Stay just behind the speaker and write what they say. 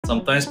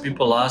Sometimes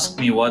people ask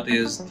me what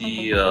is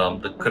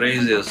the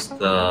craziest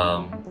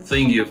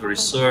thing you've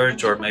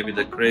researched, or maybe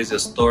the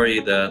craziest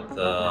story that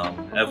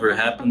ever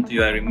happened to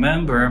you. I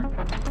remember,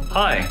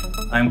 hi,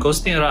 I'm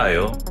Costin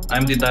Raiu.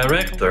 I'm the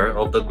director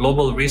of the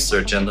Global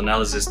Research and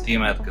Analysis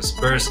team at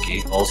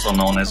Kaspersky, also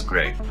known as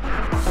GREY.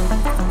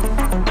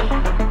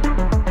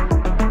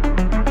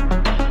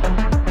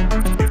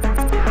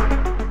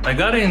 I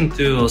got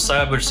into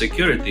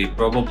cybersecurity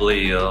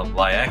probably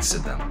by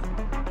accident.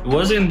 It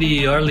was in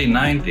the early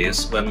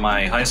 90s when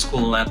my high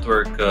school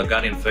network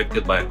got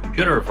infected by a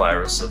computer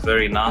virus, a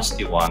very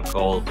nasty one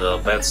called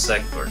bad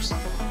sectors.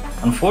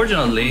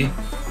 Unfortunately,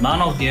 none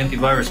of the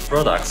antivirus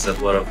products that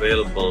were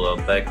available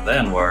back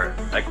then were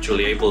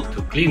actually able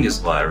to clean this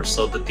virus.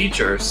 So the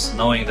teachers,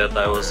 knowing that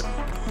I was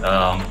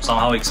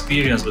somehow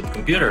experienced with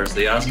computers,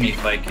 they asked me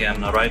if I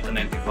can write an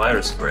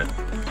antivirus for it.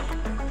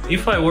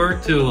 If I were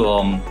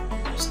to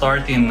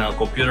start in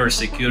computer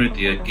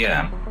security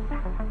again,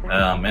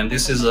 and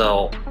this is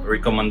a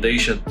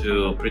recommendation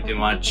to pretty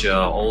much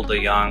all the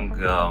young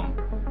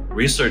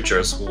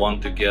researchers who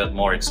want to get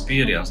more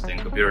experienced in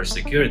computer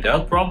security,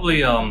 I'll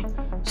probably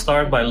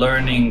start by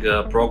learning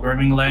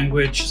programming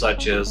language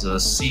such as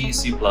C,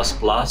 C++,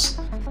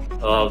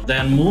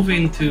 then move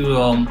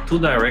into two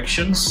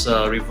directions,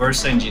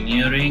 reverse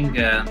engineering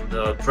and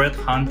threat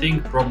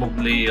hunting,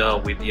 probably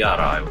with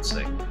Yara, I would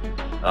say.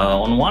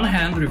 On one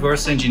hand,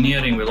 reverse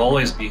engineering will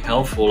always be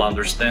helpful,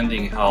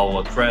 understanding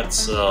how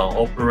threats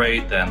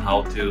operate and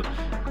how to,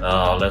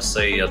 let's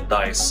say,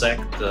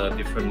 dissect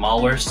different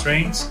malware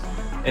strains.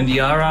 And the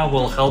Yara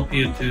will help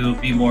you to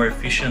be more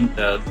efficient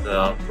at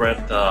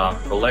threat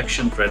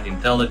collection, threat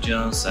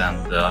intelligence, and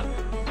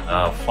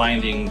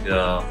finding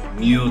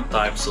new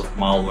types of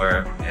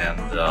malware and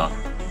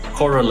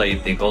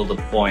correlating all the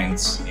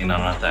points in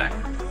an attack.